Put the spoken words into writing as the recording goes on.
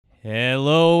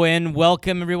Hello and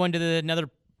welcome everyone to another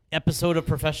episode of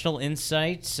Professional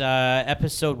Insights.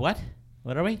 Episode what?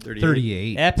 What are we?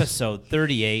 38. Episode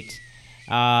 38.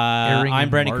 Airing I'm in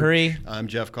Brandon March. Curry. I'm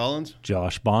Jeff Collins.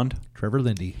 Josh Bond. Trevor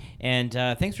Lindy. And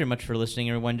thanks very much for listening,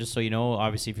 everyone. Just so you know,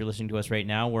 obviously, if you're listening to us right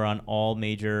now, we're on all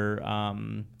major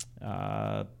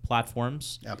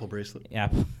platforms. Apple bracelet.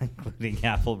 Including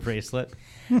Apple Bracelet.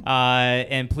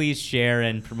 And please share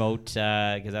and promote,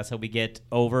 because that's how we get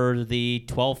over the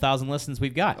 12,000 listens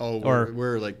we've got. Oh, or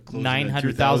we're like close to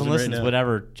 900,000 2,000 listens, right now.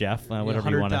 whatever, Jeff. Whatever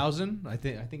you want to. 100,000? I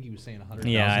think he was saying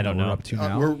 100,000. Yeah, I don't know. We're up to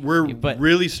now. We're But-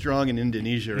 really strong in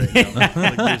Indonesia right now. We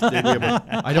have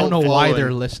a I don't know why following.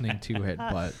 they're listening to it,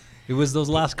 but It was those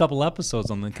last couple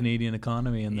episodes on the Canadian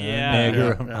economy and the Yeah.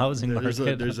 Niagara housing There's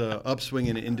market. there's a upswing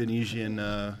in Indonesian.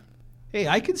 hey,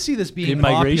 I can see this being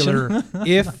In-migration?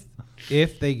 popular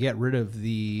if they get rid of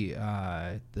the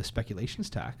speculations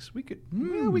tax. We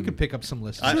could pick up some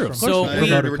listeners Sure, from, of So I we-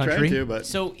 from out were of trying country. to, but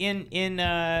So in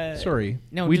Sorry,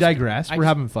 no, we just- digress. I We're just-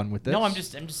 having fun with this. No, I'm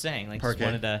just saying. Like, just Parquet.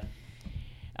 wanted to.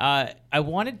 I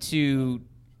wanted to,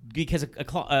 because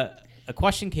a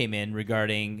question came in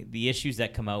regarding the issues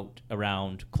that come out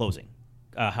around closing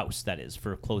a house. That is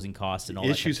for closing costs and all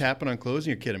issues that. happen on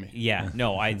closing. You're kidding me. Yeah,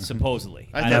 no, I supposedly.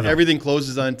 I don't thought know. everything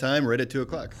closes on time, right at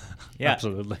 2:00. Yeah.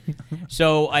 Absolutely.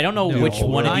 So I don't know No, which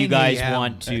one of you 9 guys a.m.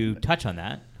 want to touch on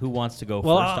that. Who wants to go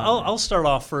Well, first? I'll start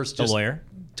off first. the Just lawyer.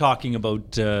 talking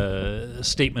about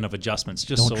statement of adjustments.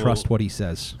 Just Don't so trust what he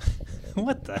says.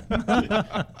 what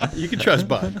the. You can trust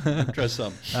Bud. Trust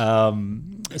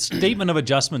some. A statement of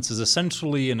adjustments is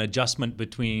essentially an adjustment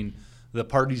between the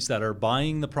parties that are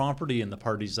buying the property and the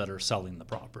parties that are selling the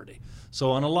property.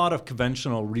 So on a lot of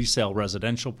conventional resale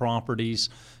residential properties,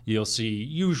 you'll see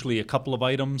usually a couple of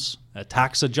items: a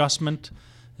tax adjustment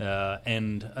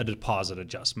and a deposit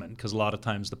adjustment, because a lot of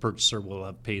times the purchaser will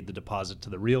have paid the deposit to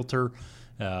the realtor,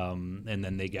 and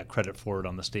then they get credit for it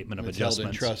on the statement of It's held in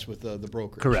adjustments. trust with the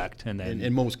broker. Correct, and then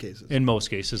In most cases. in most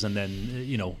cases, and then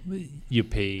you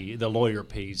pay, the lawyer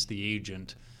pays the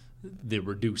agent the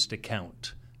reduced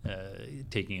account,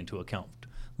 taking into account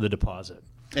the deposit.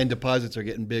 And deposits are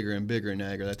getting bigger and bigger in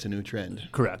Niagara. That's a new trend.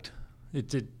 Correct.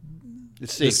 It's The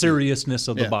safety. seriousness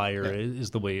of the Yeah, buyer is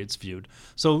the way it's viewed.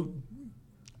 So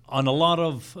on a lot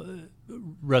of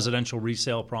residential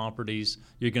resale properties,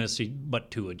 you're going to see but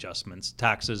two adjustments: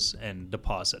 taxes and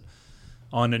deposit.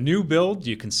 On a new build,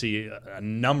 you can see a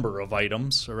number of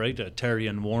items, right? A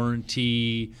Tarion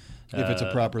warranty. If it's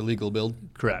a proper legal build.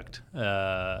 Correct.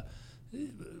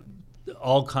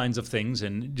 All kinds of things,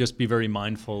 and just be very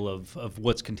mindful of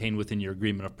what's contained within your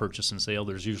agreement of purchase and sale.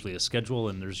 There's usually a schedule,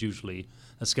 and there's usually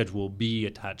a Schedule B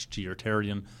attached to your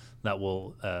Tarion that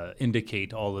will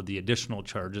indicate all of the additional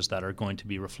charges that are going to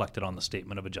be reflected on the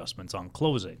statement of adjustments on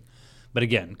closing. But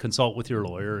again, consult with your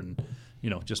lawyer and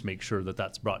just make sure that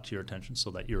that's brought to your attention so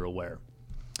that you're aware.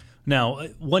 Now,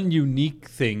 one unique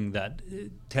thing that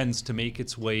tends to make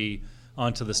its way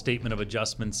onto the statement of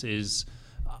adjustments is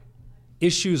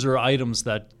issues or items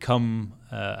that come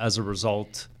as a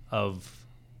result of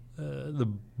the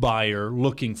buyer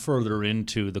looking further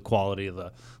into the quality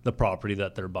of the property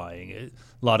that they're buying. A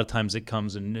lot of times it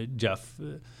comes, and Jeff,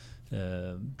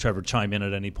 Trevor, chime in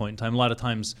at any point in time. A lot of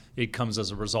times it comes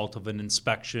as a result of an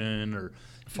inspection or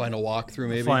Final walkthrough,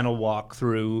 maybe. final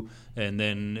walkthrough, and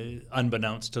then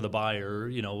unbeknownst to the buyer,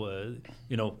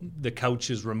 the couch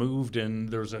is removed and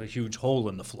there's a huge hole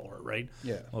in the floor, right?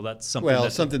 Yeah. Well, that's something. Well,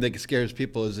 that, something that scares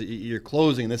people is that you're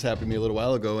closing. This happened to me a little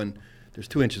while ago, and there's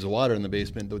 2 inches of water in the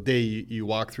basement the day you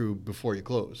walk through before you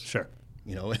close. Sure.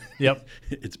 Yep.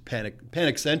 It's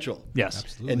panic central. Yes.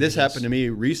 Absolutely. And this Yes. happened to me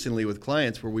recently with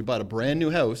clients where we bought a brand new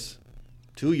house,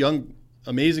 2 young,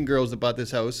 amazing girls that bought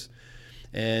this house,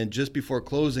 and just before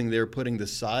closing, they were putting the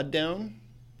sod down.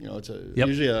 It's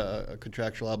usually a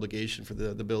contractual obligation for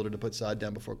the builder to put sod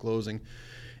down before closing.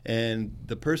 And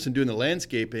the person doing the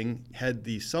landscaping had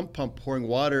the sump pump pouring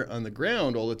water on the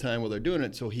ground all the time while they're doing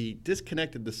it. So he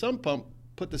disconnected the sump pump,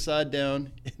 put the sod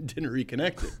down, and didn't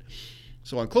reconnect it.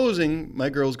 So on closing, my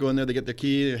girls go in there, they get their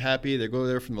key, they're happy, they go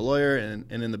there from the lawyer, and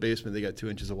in the basement, they got 2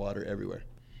 inches of water everywhere.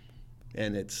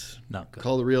 And it's Not good.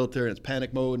 call the realtor, and it's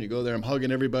panic mode, and you go there, I'm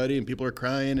hugging everybody, and people are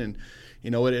crying, and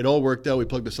it all worked out. We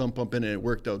plugged the sump pump in, and it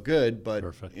worked out good, but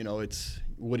Perfect. it's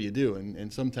what do you do?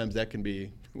 And sometimes that can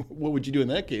be, what would you do in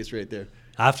that case right there?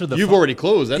 After the You've already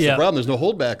closed. That's Yeah. the problem. There's no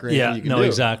holdback or anything Yeah, you can no, do.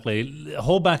 exactly.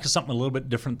 Holdback is something a little bit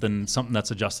different than something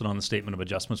that's adjusted on the statement of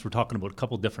adjustments. We're talking about a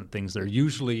couple different things there.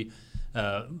 Usually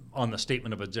on the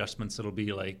statement of adjustments, it'll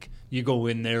be like you go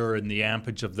in there and the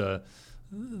ampage of the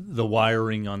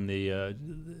wiring on the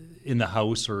in the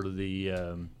house or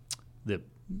the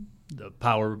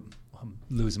power I'm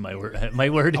losing my word. My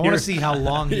word. I want to see how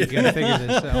long you can figure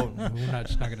this out. We're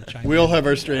just not going to chime We in. all have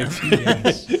our strengths.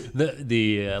 Yes.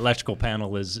 The electrical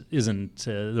panel isn't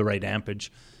the right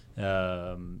ampage.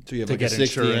 So you have to like a get 60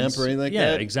 insurance. amp or anything like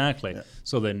yeah, that? exactly. Yeah.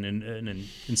 So then an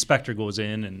inspector goes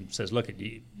in and says, look,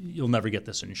 you'll never get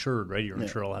this insured, right? Your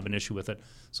insurer will have an issue with it.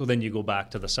 So then you go back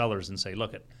to the sellers and say,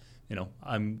 look,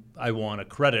 I want a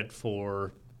credit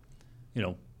for,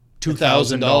 $2,000,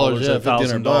 $1,000,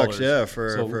 $1,500, $1,000.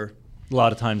 for A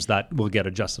lot of times that will get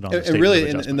adjusted on the and statement really, of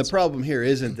and the adjustments. problem here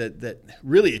isn't that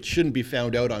really it shouldn't be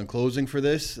found out on closing for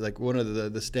this. Like one of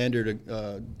the standard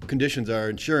conditions are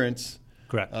insurance,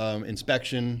 Correct.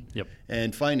 Inspection, Yep.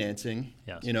 and financing.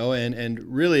 Yes. And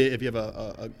really, if you have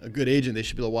a good agent, they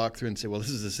should be able to walk through and say, well, this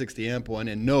is a 60 amp one,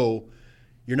 and no,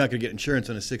 you're not going to get insurance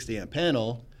on a 60 amp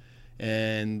panel,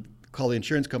 and call the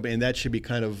insurance company, and that should be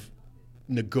kind of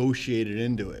negotiated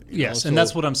into it. Yes, and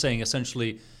that's what I'm saying.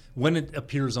 Essentially, when it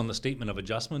appears on the statement of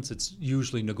adjustments, it's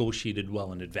usually negotiated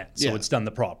well in advance. So Yeah. it's done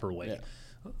the proper way.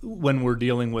 Yeah. When we're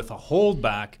dealing with a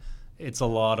holdback, it's a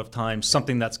lot of times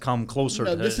something that's come closer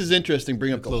Now, to this is interesting,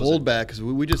 bring up the closing. holdback, because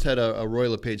we just had a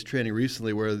Royal LePage training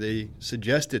recently where they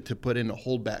suggested to put in a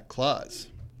holdback clause.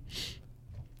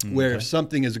 Where if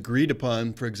something is agreed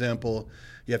upon, for example,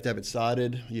 you have to have it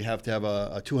sodded, you have to have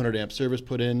a 200 amp service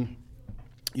put in,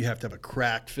 you have to have a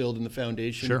crack filled in the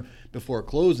foundation Sure. before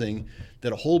closing,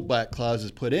 that a holdback clause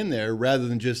is put in there rather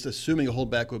than just assuming a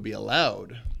holdback would be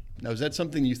allowed. Now, is that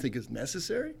something you think is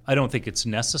necessary? I don't think it's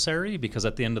necessary because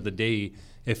at the end of the day,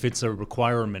 if it's a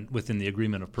requirement within the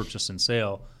agreement of purchase and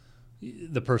sale,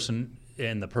 the person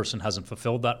hasn't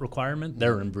fulfilled that requirement,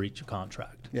 they're in breach of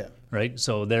contract. Yeah. Right?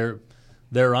 So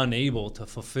they're unable to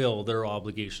fulfill their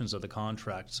obligations of the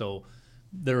contract. So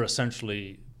they're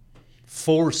essentially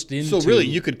forced into. So really,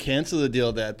 you could cancel the deal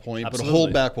at that point, Absolutely. but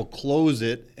a holdback will close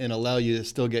it and allow you to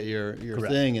still get your Correct.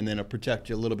 thing, and then it'll protect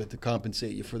you a little bit to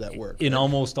compensate you for that work. In right?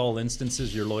 almost all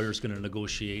instances, your lawyer's going to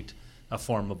negotiate a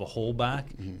form of a holdback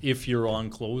if you're on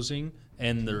closing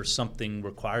and there's something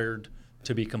required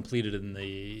to be completed in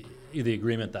the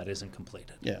agreement that isn't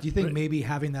completed. Yeah. Do you think maybe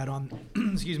having that on,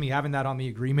 having that on the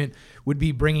agreement would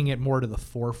be bringing it more to the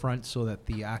forefront so that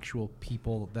the actual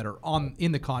people that are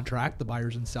in the contract, the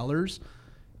buyers and sellers,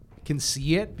 can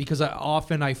see it? Because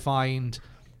often I find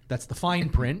that's the fine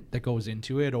print that goes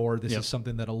into it, or this Yep. is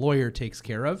something that a lawyer takes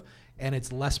care of, and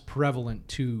it's less prevalent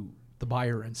to the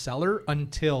buyer and seller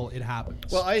until it happens.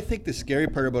 Well, I think the scary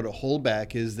part about a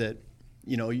holdback is that,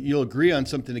 you'll agree on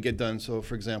something to get done. So,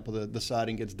 for example, the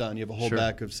sodding gets done. You have a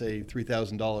holdback of, say,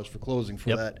 $3,000 for closing for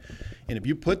Yep. that. And if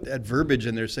you put that verbiage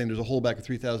in there saying there's a holdback of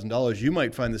 $3,000, you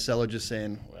might find the seller just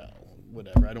saying, well,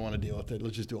 whatever, I don't want to deal with it.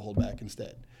 Let's just do a holdback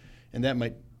instead. And that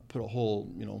might put a whole,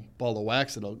 ball of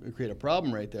wax that'll create a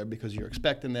problem right there because you're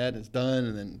expecting that, it's done,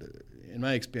 and then in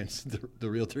my experience, the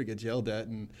realtor gets yelled at,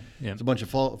 and Yeah. there's a bunch of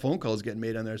phone calls getting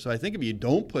made on there. So I think if you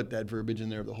don't put that verbiage in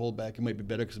there of the holdback, it might be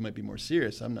better because it might be more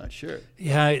serious. I'm not sure.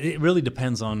 Yeah, it really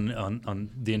depends on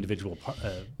the individual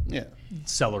Yeah.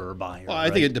 seller or buyer. Well, I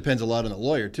think it depends a lot on the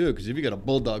lawyer too, because if you got a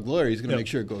bulldog lawyer, he's going to Yep. make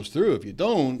sure it goes through. If you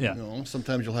don't, Yeah.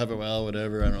 sometimes you'll have it. Well,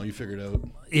 whatever. I don't know. You figure it out.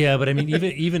 Yeah, but I mean,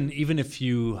 even if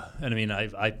you, and I mean,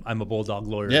 I'm a bulldog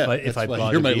lawyer. Yeah, if I that's why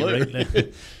bought you're a my deal, lawyer.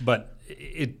 right? But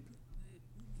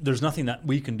there's nothing that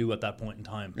we can do at that point in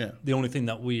time. Yeah. The only thing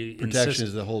that we Protection insist,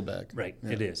 is the holdback. right?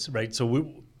 Yeah. It is right. So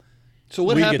So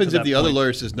what we get to happens if that the other point.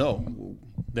 lawyer says no?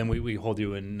 then we hold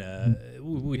you in.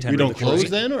 We tender don't the close closing.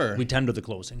 then, or? we tender the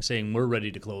closing, saying we're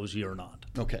ready to close. You're not.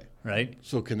 Okay. Right?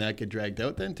 So can that get dragged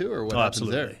out then too, or what Oh, happens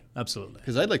absolutely, there? absolutely.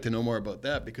 Because I'd like to know more about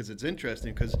that because it's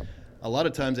interesting. Because a lot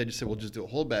of times I just say, "Well, just do a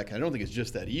holdback." And I don't think it's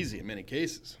just that easy in many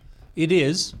cases. It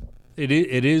is. It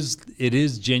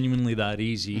is genuinely that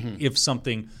easy. Mm-hmm. If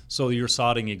something, so your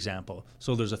sodding example,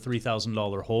 so there's a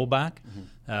 $3,000 holdback,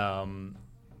 Mm-hmm.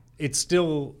 it's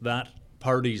still that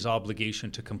party's obligation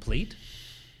to complete,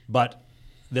 but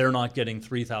they're not getting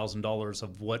 $3,000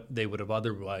 of what they would have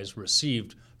otherwise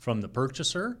received from the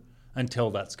purchaser until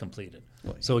that's completed.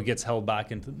 Right. So it gets held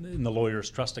back in the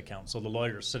lawyer's trust account. So the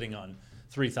lawyer's sitting on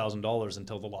 $3,000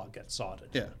 until the lot gets sodded.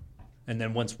 Yeah. And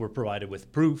then once we're provided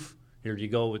with proof, here you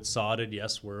go, it's sodded,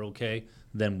 yes, we're okay,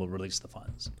 then we'll release the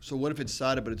funds. So what if it's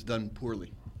sodded but it's done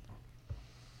poorly?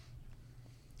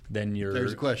 Then you're...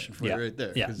 There's a question for you right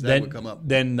there, Yeah, 'cause that then, would come up.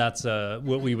 Then that's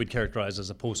what we would characterize as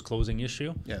a post-closing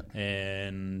issue. Yeah.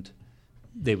 And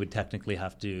they would technically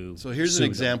have to So here's sue an them.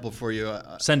 example for you.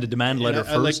 Send a demand And letter I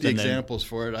first. like the and then- examples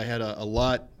for it. I had a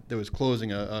lot that was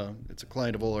closing. It's a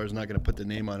client of ours. Not going to put the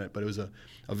name on it, but it was a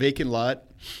vacant lot.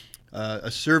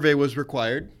 A survey was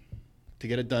required to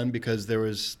get it done because there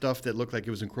was stuff that looked like it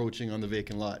was encroaching on the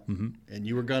vacant lot. Mm-hmm. And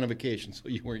you were gone on vacation, so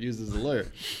you weren't used as a lawyer.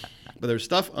 But there's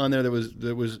stuff on there that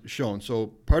was shown. So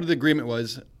part of the agreement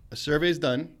was a survey's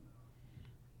done.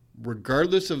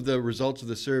 Regardless of the results of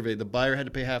the survey, the buyer had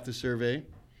to pay half the survey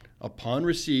upon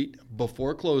receipt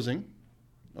before closing.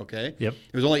 Okay. Yep.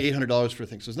 It was only $800 for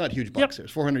things, so it's not huge bucks. Yep.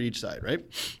 There. It's $400 each side, right?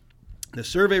 The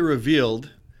survey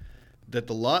revealed that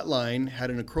the lot line had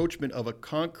an encroachment of a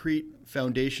concrete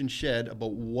foundation shed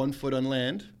about 1 foot on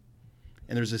land,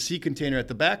 and there's a sea container at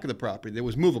the back of the property that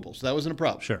was movable, so that wasn't a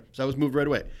problem. Sure. So that was moved right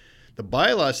away. The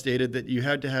bylaw stated that you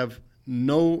had to have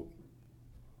no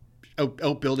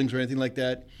outbuildings or anything like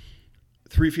that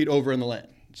 3 feet over on the land.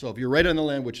 So if you're right on the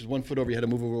land, which is 1 foot over, you had to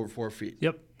move over 4 feet.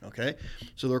 Yep. Okay.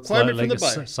 So the requirement like from the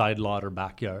a buyer. side lot or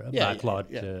backyard, back lot.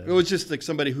 Yeah. It was just like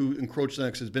somebody who encroached on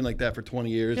it 'cause it's been like that for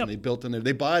 20 years Yep. and they built on there.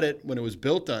 They bought it when it was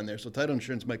built on there, so title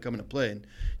insurance might come into play, and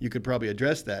you could probably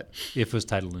address that if it was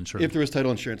title insurance. if there was title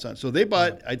insurance on. So they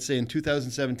bought, I'd say in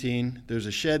 2017, there's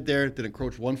a shed there that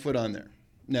encroached 1 foot on there.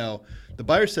 Now, the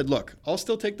buyer said, look, I'll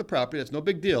still take the property. That's no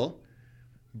big deal,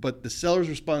 but the seller's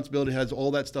responsibility has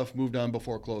all that stuff moved on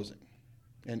before closing.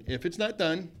 And if it's not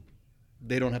done,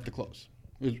 they don't have to close.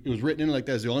 It was written in like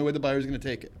that. It's the only way the buyer's going to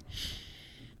take it.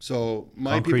 So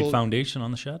my Concrete people, foundation on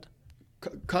the shed?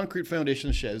 concrete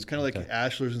foundation shed. It's kind of like Okay.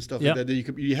 ashlers and stuff Yeah. like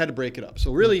that. You had to break it up.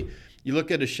 So really, you look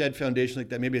at a shed foundation like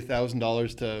that, maybe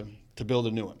 $1,000 to build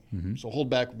a new one. Mm-hmm. So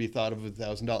holdback would be thought of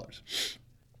 $1,000.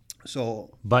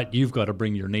 So But you've got to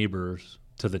bring your neighbors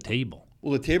to the table.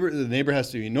 well, the neighbor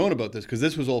has to be known about this because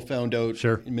this was all found out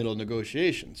Sure. in the middle of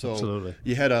negotiation. So Absolutely.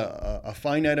 you had a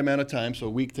finite amount of time, so a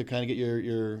week to kind of get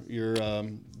your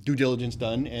due diligence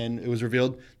done, and it was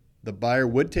revealed the buyer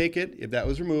would take it if that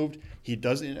was removed. He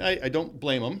doesn't. I don't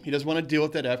blame him. He doesn't want to deal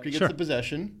with that after he gets Sure. the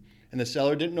possession, and the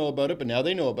seller didn't know about it, but now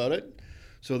they know about it.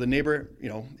 So the neighbor,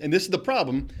 and this is the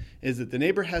problem, is that the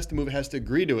neighbor has to move, has to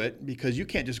agree to it because you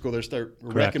can't just go there, start a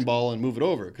wrecking ball and move it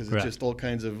over because it's Correct. just all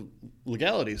kinds of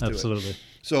legalities to it. Absolutely.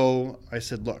 So I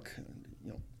said, look,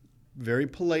 very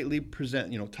politely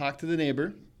present, talk to the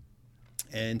neighbor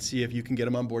and see if you can get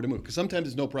him on board to move. Because sometimes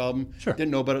it's no problem. Sure.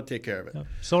 Didn't know about it, take care of it. Yep.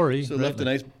 Sorry. So right, left a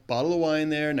nice bottle of wine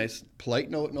there, nice polite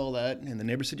note and all that. And the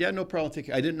neighbor said, yeah, no problem. Take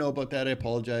care. I didn't know about that. I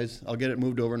apologize. I'll get it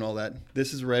moved over and all that.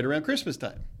 This is right around Christmas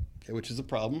time, okay, which is a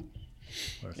problem.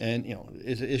 And,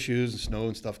 issues and snow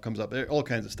and stuff comes up, all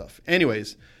kinds of stuff.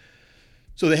 Anyways,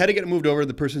 so they had to get it moved over.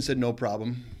 The person said no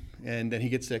problem. And then he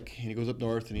gets sick and he goes up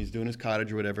north and he's doing his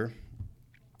cottage or whatever.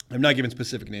 I'm not giving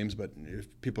specific names, but if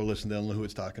people are listening, they'll know who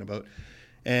it's talking about.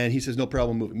 And he says, no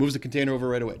problem moving. Moves the container over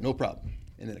right away, no problem.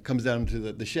 And then it comes down to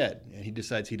the shed and he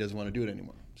decides he doesn't want to do it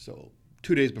anymore. So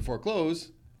 2 days before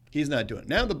close, he's not doing it.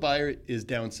 Now the buyer is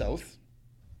down south.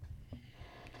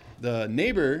 The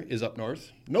neighbor is up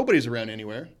north. Nobody's around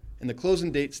anywhere. And the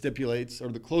closing stipulates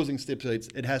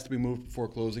it has to be moved before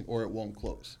closing or it won't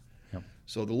close. Yep.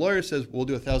 So the lawyer says, we'll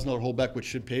do $1,000 holdback, which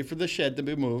should pay for the shed to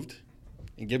be moved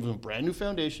and give them a brand new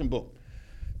foundation. Boom.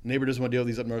 Neighbor doesn't want to deal with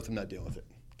these up north. I'm not dealing with it.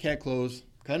 Can't close.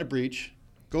 Kind of breach.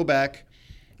 Go back.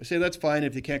 I say, that's fine.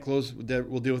 If you can't close,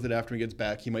 we'll deal with it after he gets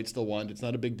back. He might still want it. It's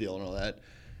not a big deal and all that.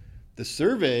 The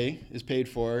survey is paid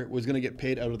for, was going to get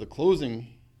paid out of the closing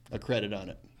a credit on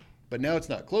it. But now it's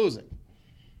not closing.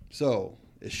 So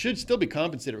it should still be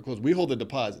compensated for closing. We hold the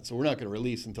deposit, so we're not going to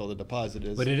release until the deposit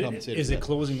is compensated. Is for it that.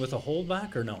 closing with a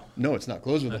holdback or no? No, it's not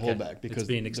closing with Okay. a holdback because It's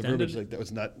being the extended? verbiage like that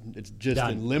was not. It's just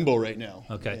Done. in limbo right now.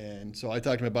 Okay. And so I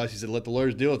talked to my boss. He said, "Let the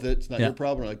lawyers deal with it. It's not Yeah. your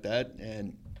problem like that."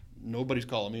 And nobody's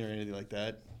calling me or anything like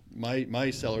that.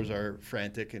 My sellers are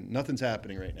frantic and nothing's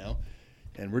happening right now,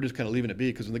 and we're just kind of leaving it be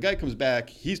because when the guy comes back,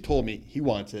 he's told me he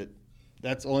wants it.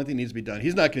 That's the only thing that needs to be done.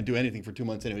 He's not going to do anything for 2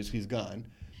 months anyways. He's gone.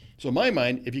 So in my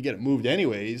mind, if you get it moved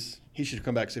anyways, he should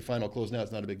come back and say, fine, I'll close now.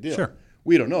 It's not a big deal. Sure.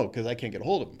 We don't know because I can't get a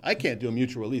hold of him. I can't do a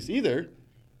mutual release either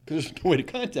because there's no way to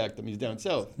contact him. He's down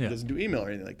south. Yeah. He doesn't do email or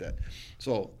anything like that.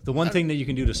 So The one thing that you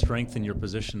can do to strengthen your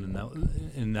position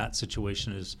in that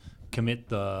situation is commit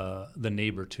the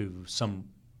neighbor to some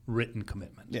written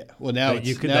commitment. yeah, well now That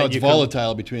you it's, could- now that it's you could-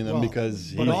 volatile between them Well,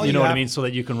 because but all You know what I have- mean? So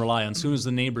that you can rely on. As soon as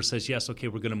the neighbor says, yes, okay,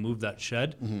 we're going to move that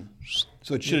shed,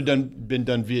 so it should have been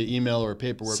done via email or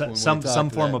paperwork. when we some talked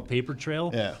to form that. of paper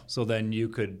trail. Yeah. So then you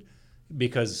could,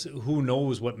 because who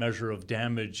knows what measure of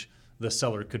damage the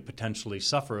seller could potentially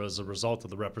suffer as a result of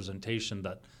the representation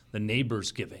that the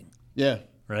neighbor's giving, Yeah.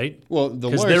 right? Well, the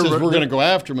 'Cause lawyer they're says re- we're going to they're- go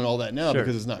after him and all that now Sure.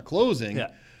 because it's not closing.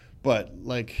 Yeah. But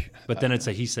like, But then it's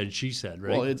a he said, she said,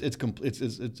 right? well, it's But ugly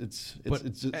at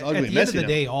and the end messy of the now.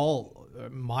 day, all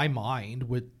my mind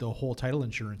with the whole title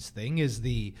insurance thing is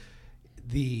the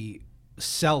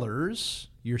sellers,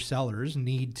 your sellers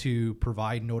need to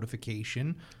provide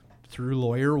notification through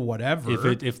lawyer, whatever.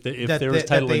 If there was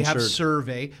title that they insured. have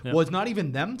survey. Yeah. Well, it's not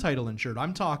even them title insured.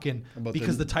 I'm talking About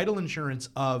because the- the title insurance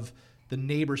of the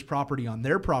neighbor's property on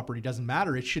their property doesn't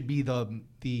matter. It should be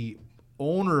the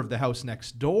owner of the house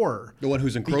next door. The one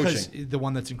who's Because encroaching. the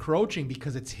one that's encroaching,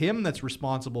 because it's him that's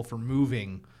responsible for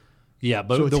moving. Yeah,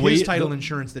 but So it's the way his title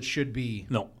insurance that should be.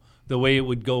 No, the way it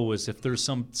would go is if there's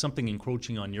something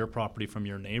encroaching on your property from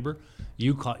your neighbor,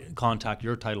 you contact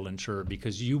your title insurer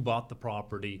because you bought the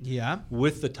property Yeah.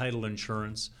 with the title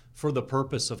insurance for the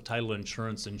purpose of title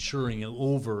insurance insuring it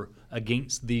over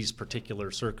against these particular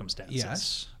circumstances.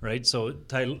 Yes. Right? So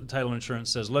title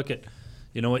insurance says, look,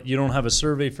 you know what, you don't have a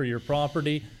survey for your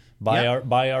property. Buy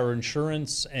Yep. our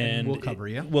insurance and we'll cover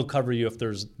you. We'll cover you if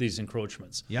there's these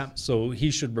encroachments. Yeah. So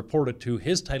he should report it to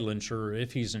his title insurer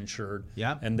if he's insured.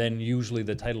 Yeah. And then usually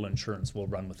the title insurance will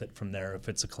run with it from there if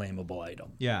it's a claimable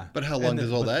item. Yeah. But how long And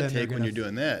does all but that then they're take when gonna- you're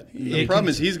doing that? It The problem can-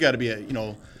 is he's got to be,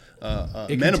 can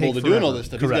amenable take to doing all forever. this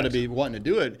stuff. He's got to Correct. be wanting to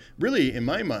do it. Really, in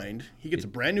my mind, he gets a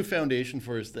brand new foundation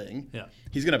for his thing. Yeah.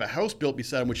 He's going to have a house built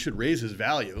beside him, which should raise his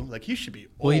value. Like, he should be.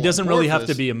 Well, he all doesn't on board really for have this,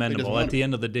 to be but he doesn't amenable. want At to. the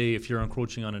end of the day, if you're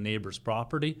encroaching on a neighbor's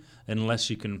property, unless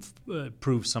you can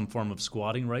prove some form of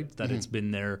squatting right, that Mm-hmm. it's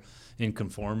been there in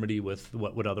conformity with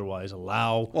what would otherwise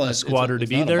allow Well, a it's squatter to it's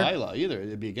be not there, a bylaw either.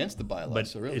 It'd be against the bylaw. but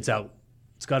so really. it's out.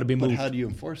 It's got to be But moved how do you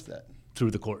enforce that? through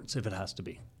the courts if it has to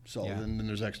be. So Yeah. then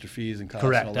there's extra fees and costs.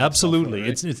 And all Correct. that Absolutely.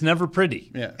 Stuff, right? It's never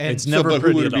pretty. Yeah. And it's So, never but who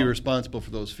pretty would at be all. responsible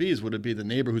for those fees? Would it be the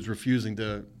neighbor who's refusing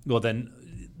to? Well, then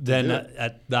do it.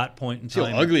 at that point in See how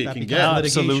time, ugly it that can becomes get.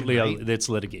 litigation, absolutely, right? it's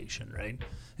litigation, right?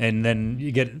 And then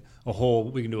you get a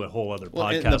whole. We can do a whole other Well,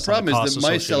 podcast. and the problem on the is costs that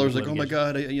my associated seller's with like, oh my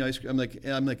litigation.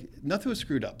 god, I'm like, nothing was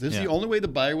screwed up. This is Yeah. the only way the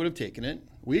buyer would have taken it.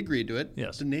 We agreed to it.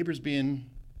 Yes. The neighbor's being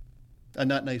a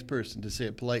not nice person, to say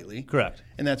it politely. Correct.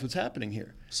 And that's what's happening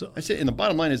here. So- I say, and the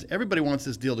bottom line is everybody wants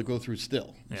this deal to go through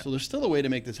still. Yeah. So there's still a way to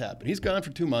make this happen. He's gone for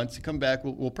 2 months. He come back.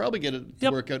 We'll probably get it to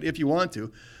Yep. work out if you want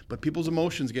to. But people's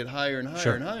emotions get higher and higher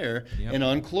Sure. and higher. Yep. And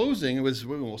on closing, it was,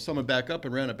 well, someone back up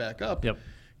and ran it back up. Yep.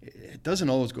 It doesn't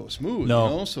always go smooth, No.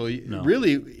 you know? So No.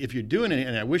 really, if you're doing it,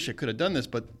 and I wish I could have done this,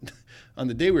 but on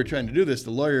the day we were trying to do this,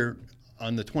 the lawyer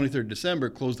on the 23rd of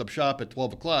December closed up shop at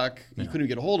 12 o'clock. You couldn't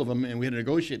get a hold of him, and we had to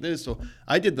negotiate this. So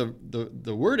I did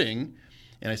the wording,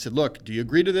 and I said, look, do you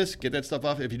agree to this? Get that stuff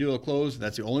off. If you do, it'll close.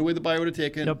 That's the only way the buyer would have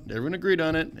taken. Yep. Everyone agreed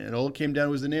on it, and all it came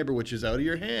down was the neighbor, which is out of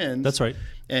your hands. That's right.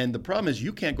 And the problem is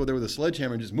you can't go there with a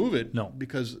sledgehammer and just move it. No.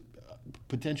 Because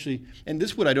potentially, and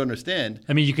this is what I don't understand.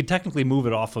 I mean, you could technically move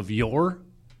it off of your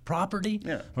property,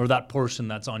 Yeah. or that portion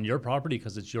that's on your property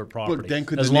because it's your property. But then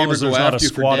could as the long neighbor as go there's not a after you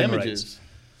for squatting damages? rights.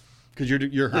 Because you're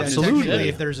hurting his Absolutely. Technically, shed.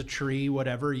 if there's a tree,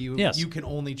 whatever, Yes. you can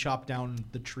only chop down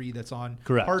the tree that's on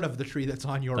Correct. part of the tree that's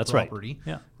on your That's right. property.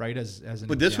 Yeah. Right. As an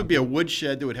But this would be a example. wood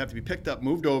shed that would have to be picked up,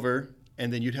 moved over,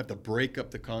 and then you'd have to break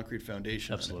up the concrete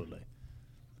foundation. on it. Absolutely.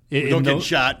 Don't get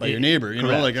shot by your neighbor, you know,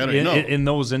 correct. like, I don't know. In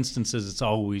those instances, it's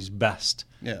always best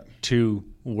Yeah. to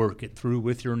work it through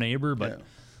with your neighbor, but Yeah.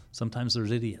 sometimes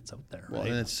there's idiots out there. Well,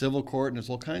 right? and it's civil court and there's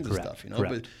all kinds Correct, of stuff, you know.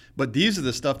 correct. But these are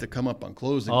the stuff that come up on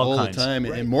closing All all kinds. the time,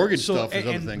 and mortgage So, stuff is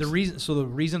other and things. the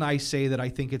reason I say that I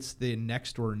think it's the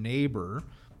next door neighbor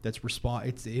that's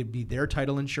it'd be their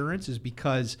title insurance is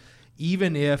because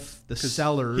even if the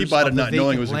sellers he bought it of the not knowing it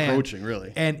vacant was land- encroaching,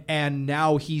 really. and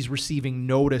now he's receiving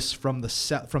notice from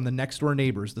the next door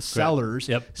neighbors, the sellers,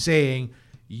 Yep. saying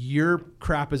your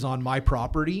crap is on my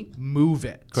property, move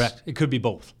it. Correct. It could be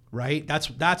both. Right.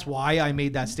 That's why I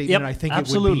made that statement. Yep, And I think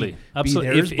absolutely. it would be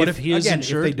Absolutely. theirs. If- But if he is again,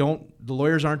 insured- if they don't, the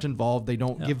lawyers aren't involved. They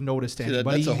don't give notice to See,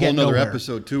 anybody. that's a you whole get nother nowhere.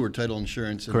 episode too, where title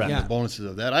insurance and Correct. the Yeah. bonuses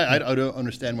of that. I don't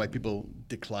understand why people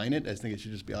decline it. I think it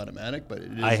should just be automatic. But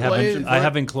it is I option for it.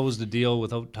 haven't closed a deal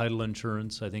without title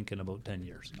insurance, I think, in about 10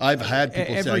 years. I've had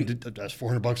people say, every- "That's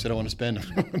 $400 I don't want to spend."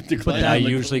 Decline. I I'm like,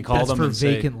 usually call That's them for and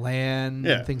say, vacant land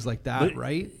Yeah. and things like that, But-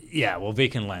 right? yeah, well,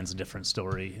 vacant land's a different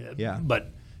story. Yeah.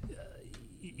 But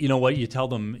you know what? You tell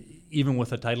them, even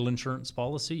with a title insurance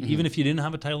policy, Mm-hmm. even if you didn't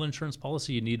have a title insurance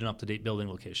policy, you need an up-to-date building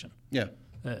location yeah.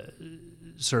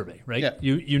 survey, right? Yeah.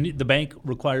 You need, the bank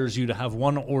requires you to have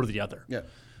one or the other. Yeah.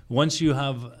 Once you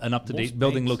have an up-to-date Most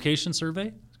building banks- location survey, I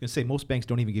was gonna say most banks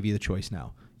don't even give you the choice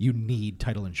now. You need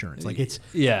title insurance. Like it's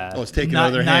yeah. Oh, it's taken out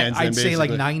of their hands. I'd then say like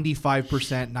basically.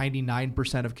 95%,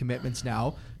 99% of commitments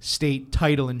now state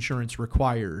title insurance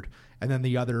required, and then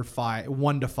the other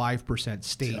 1 to 5%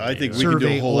 state. I think we could do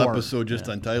survey a whole or- episode just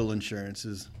on title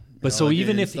insurances. But so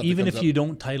even if stuff that even comes if up. you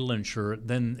don't title insure it,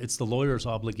 then it's the lawyer's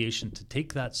obligation to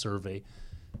take that survey,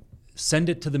 send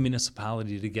it to the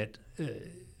municipality to get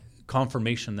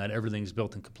confirmation that everything's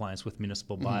built in compliance with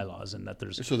municipal bylaws and that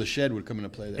there's So the shed would come into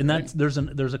play there. and right?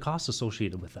 that there's a cost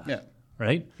associated with that. Yeah.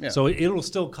 right? Yeah. So it'll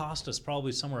still cost us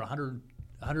probably somewhere $150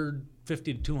 to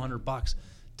 $200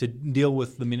 to deal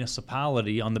with the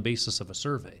municipality on the basis of a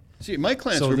survey. See, my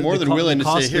clients So were the- more the than co- willing the to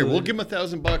say, cost "Here, of we'll the- give them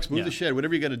 $1,000, move Yeah. the shed,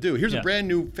 whatever you got to do. Here's Yeah. a brand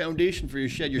new foundation for your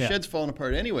shed. Your Yeah. shed's falling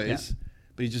apart anyways." Yeah.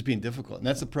 But he's just being difficult, and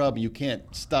that's the problem. You can't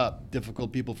stop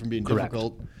difficult people from being Correct.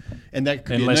 difficult, and that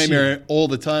could Unless be you- a nightmare all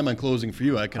the time on closing for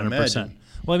you. I can 100%. imagine.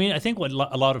 Well, I mean, I think what a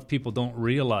lot of people don't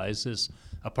realize is,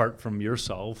 apart from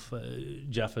yourself,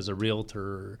 Jeff as a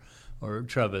realtor, or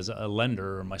Trev as a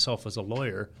lender, or myself as a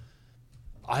lawyer,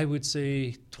 I would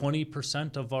say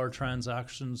 20% of our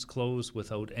transactions close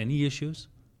without any issues.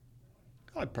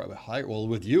 I'd probably higher. Well,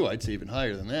 with you, I'd say even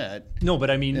higher than that. No, but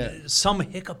I mean, Yeah. some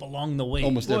hiccup along the way.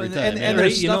 Almost Well, every and- time. and yeah.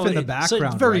 there's stuff in the it's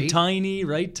background, very right? tiny,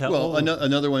 right? To, Well,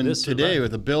 another one this or today that.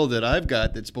 with a bill that I've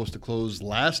got that's supposed to close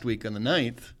last week on the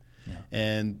 9th.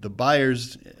 And the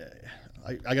buyers,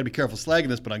 I got to be careful slagging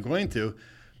this, but I'm going to.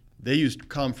 They used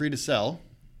Comfree to sell.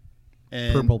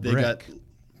 And Purple they brick.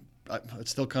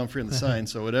 it's still Comfree on the sign,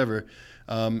 so whatever.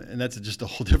 And that's just a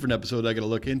whole different episode I got to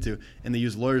look into. And they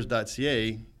use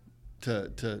lawyers.ca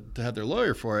to have their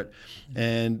lawyer for it,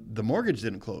 and the mortgage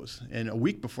didn't close. And a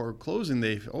week before closing,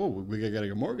 we got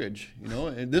a mortgage,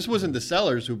 And this wasn't the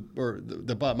sellers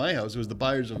that bought my house; it was the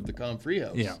buyers of the Comfree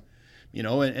house. Yeah. We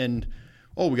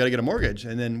got to get a mortgage,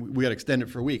 and then we got to extend it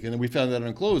for a week, and then we found that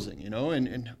on closing,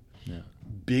 and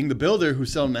being the builder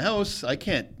who's selling the house, I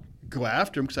can't go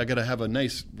after them because I got to have a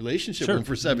nice relationship Sure. with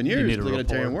them for 7 You years. need a They got a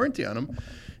rapport. Terran warranty on them.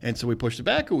 And so we pushed it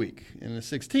back a week. And the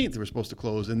 16th, they were supposed to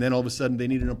close. And then all of a sudden, they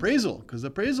needed an appraisal because the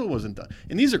appraisal wasn't done.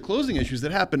 And these are closing issues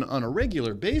that happen on a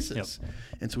regular basis. Yep.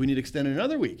 And so we need to extend it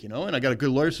another week, And I got a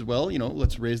good lawyer who said, well,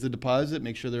 let's raise the deposit,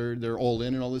 make sure they're all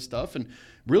in and all this stuff. And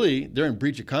really, they're in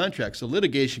breach of contract, so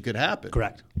litigation could happen.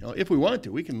 Correct. If we want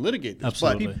to, we can litigate this.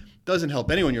 Absolutely. But it doesn't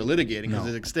help anyone you're litigating because No.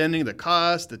 it's extending the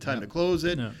cost, the time to close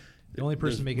it. Yeah. The only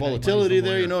person There's making any money is volatility the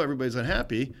there, lawyer. everybody's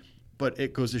unhappy. But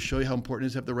it goes to show you how important it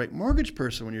is to have the right mortgage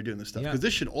person when you're doing this stuff. Yeah. Because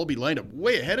this should all be lined up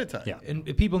way ahead of time. Yeah. And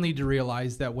people need to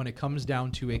realize that when it comes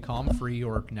down to a Comfree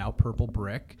or now Purple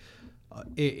Brick,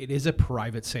 it is a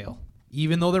private sale.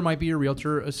 Even though there might be a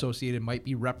realtor associated, might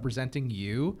be representing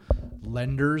you,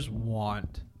 lenders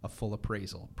want a full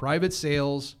appraisal. Private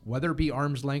sales, whether it be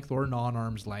arm's length or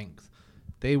non-arm's length,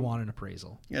 they want an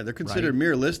appraisal. Yeah, they're considered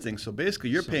mere listings. So basically,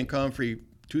 you're paying Comfree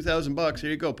 $2,000. Here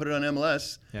you go, put it on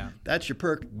MLS. Yeah. That's your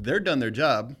perk. They're done their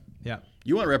job. Yeah.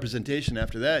 You want representation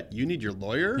after that. You need your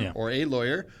lawyer Yeah. or a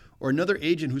lawyer or another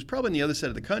agent who's probably on the other side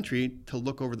of the country to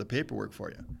look over the paperwork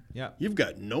for you. Yeah. You've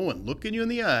got no one looking you in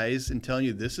the eyes and telling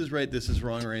you this is right, this is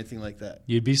wrong, or anything like that.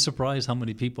 You'd be surprised how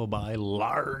many people buy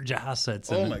large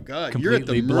assets. Oh and my God! completely You're at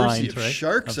the mercy blind, of right?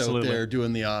 sharks Absolutely. out there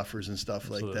doing the offers and stuff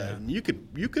like Absolutely, that. yeah.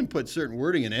 And you can put certain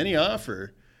wording in any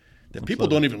offer that people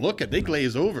Absolutely. don't even look at. They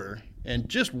glaze over, and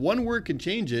just one word can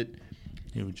change it,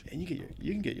 Huge. and you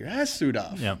can get your ass sued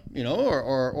off. Yeah.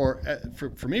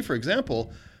 For me, for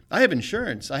example, I have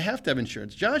insurance. I have to have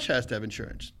insurance. Josh has to have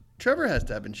insurance. Trevor has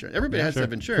to have insurance. Everybody has to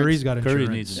have insurance. Curry's got Curry insurance.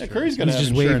 needs Yeah, insurance. Curry's got to He's have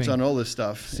just insurance waving. on all this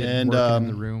stuff. Sitting And working in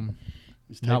the room.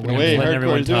 he's Not taking waiting. away. Letting Hardcore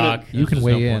everyone is doing it. talk. You can There's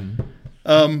weigh no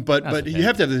in. But okay. you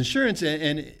have to have the insurance,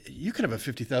 and you can have a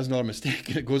 $50,000 mistake,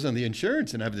 and it goes on the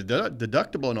insurance, and have the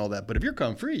deductible and all that. But if you're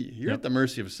Comfree, you're at the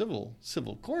mercy of civil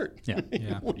court. Yeah.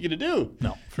 Yeah. What are you gonna do?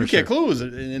 No, for you can't sure. close,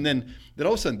 and then all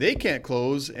of a sudden they can't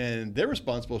close, and they're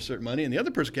responsible for certain money, and the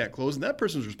other person can't close, and that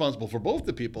person's responsible for both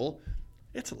the people.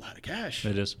 It's a lot of cash.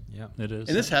 It is. Yeah. It is.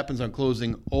 And this happens on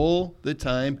closing all the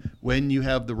time when you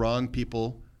have the wrong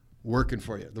people working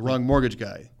for you, the wrong mortgage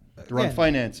guy, the wrong Again,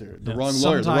 financer, the wrong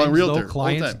lawyer, Sometimes, the wrong realtor. though, all the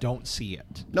clients time. don't see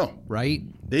it. No. Right?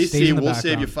 They Stays see in the we'll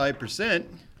save you background. 5%.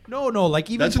 No, like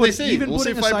even That's what they say. even We'll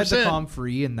putting say aside the 5%,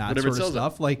 Comfree and that whatever it sort of sells at.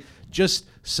 stuff, like just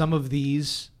some of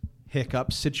these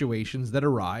hiccup situations that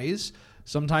arise,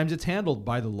 sometimes it's handled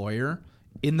by the lawyer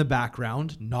in the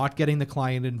background, not getting the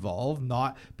client involved,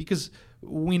 not because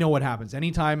we know what happens.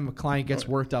 Anytime a client gets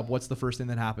worked up, what's the first thing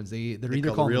that happens? They're either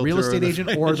call calling the the real realtor or estate the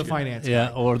agent or the finance Yeah,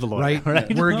 guy. or the lawyer. Right?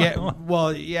 Right? We're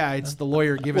it's the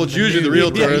lawyer giving. Well, it's usually the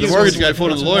realtor or the usually mortgage guy it's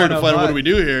phoning the one lawyer to of find out what us. do we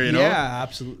do here, Yeah,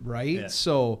 absolutely. Right. Yeah.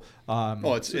 So,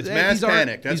 it's these mass aren't-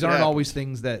 panic. That's these what aren't happens. always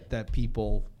things that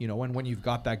people, when you've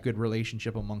got that good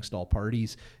relationship amongst all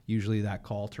parties, usually that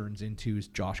call turns into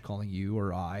Josh calling you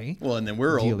or I. Well, and then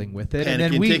we're all dealing with it, panicking, and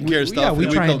then we taking care of stuff. we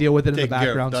and try call and deal with it in the taking care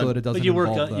of, background so done. that it doesn't But you work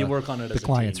involve you work on it the as a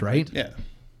clients, team, right? Yeah.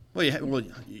 Well,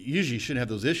 usually you shouldn't have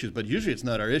those issues, but usually it's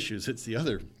not our issues. It's the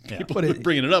other people But who are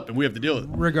bringing it up, and we have to deal with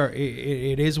it.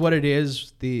 It is what it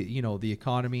is. The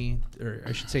economy, or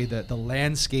I should say the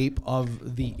landscape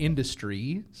of the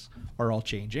industries are all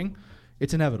changing.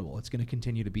 It's inevitable. It's going to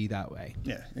continue to be that way.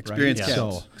 Yeah, experience Right?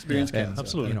 counts. So, Experience and, counts.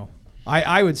 Absolutely.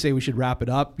 I would say we should wrap it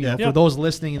up. You know, Yeah. for those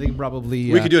listening, they can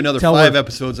probably We could do another tell 5 what-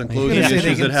 episodes on I was closing gonna say issues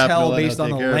they that can happen. tell We'll let based them on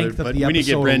take the care of it. length of But the we need to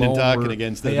get episode Brendan alone, talking we're-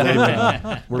 against it.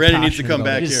 Yeah. We're Brendan needs to passionate come about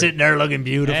back it. Just here. sitting there looking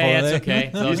beautiful. Hey, it's eh? okay.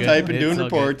 It's all He's good. typing, It's doing all good.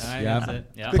 reports. All right, Yeah. that's it.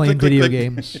 Yeah. Playing click, video click.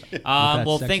 games.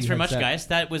 Well, sexy thanks very much, headset. guys.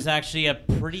 That was actually a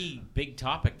pretty big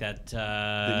topic that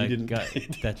you didn't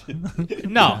got.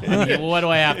 No, I mean, what do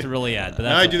I have to really add? But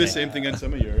that's I do the okay. same thing on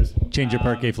some of yours. Change your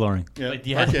parquet flooring. But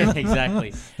yeah, Okay. exactly.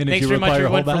 And if Thanks you very much, require a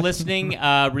everyone, for holdback? listening.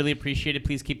 Really appreciate it.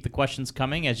 Please keep the questions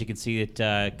coming. As you can see, it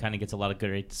kind of gets a lot of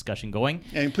great discussion going.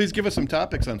 And please give us some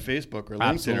topics on Facebook or LinkedIn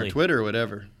Absolutely. or Twitter or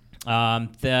whatever.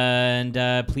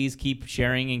 And please keep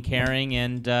sharing and caring.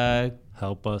 And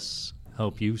Help us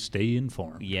help you stay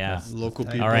informed. yeah. Local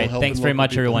people. All right. helping Thanks very local much,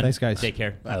 people. everyone. Thanks, guys. Take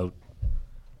care. Out.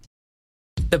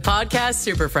 The Podcast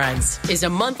Super Friends is a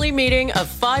monthly meeting of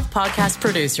 5 podcast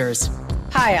producers.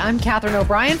 Hi, I'm Katherine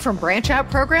O'Brien from Branch Out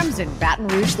Programs in Baton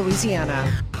Rouge,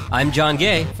 Louisiana. I'm John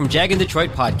Gay from Jag and Detroit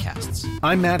Podcasts.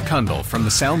 I'm Matt Kundle from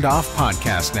the Sound Off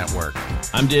Podcast Network.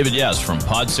 I'm David Yaz from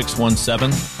Pod 617,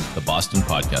 the Boston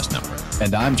Podcast Network.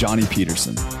 And I'm Johnny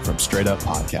Peterson from Straight Up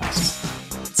Podcasts.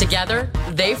 Together,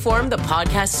 they form the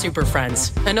Podcast Super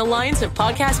Friends, an alliance of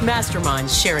podcast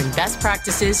masterminds sharing best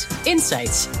practices,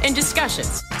 insights, and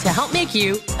discussions to help make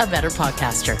you a better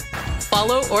podcaster.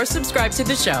 Follow or subscribe to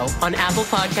the show on Apple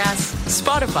Podcasts,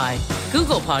 Spotify,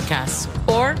 Google Podcasts,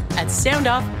 or at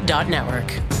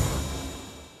soundoff.network.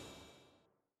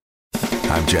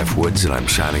 I'm Jeff Woods, and I'm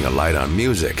shining a light on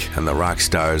music and the rock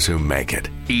stars who make it.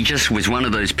 He just was one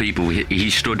of those people, he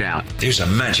stood out. He was a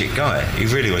magic guy. He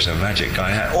really was a magic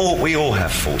guy. We all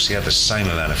have faults. He had the same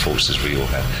amount of faults as we all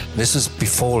had. This was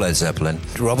before Led Zeppelin.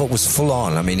 Robert was full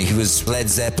on. I mean, he was Led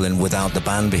Zeppelin without the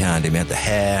band behind him. He had the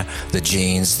hair, the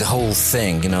jeans, the whole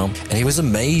thing, you know, and he was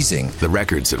amazing. The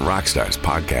Records and Rockstars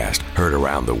podcast, heard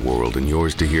around the world and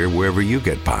yours to hear wherever you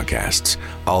get podcasts.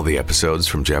 All the episodes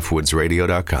from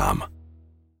JeffWoodsRadio.com.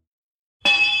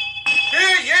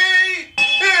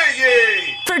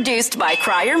 Produced by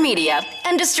Crier Media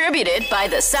and distributed by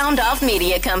the Sound Off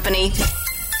Media Company.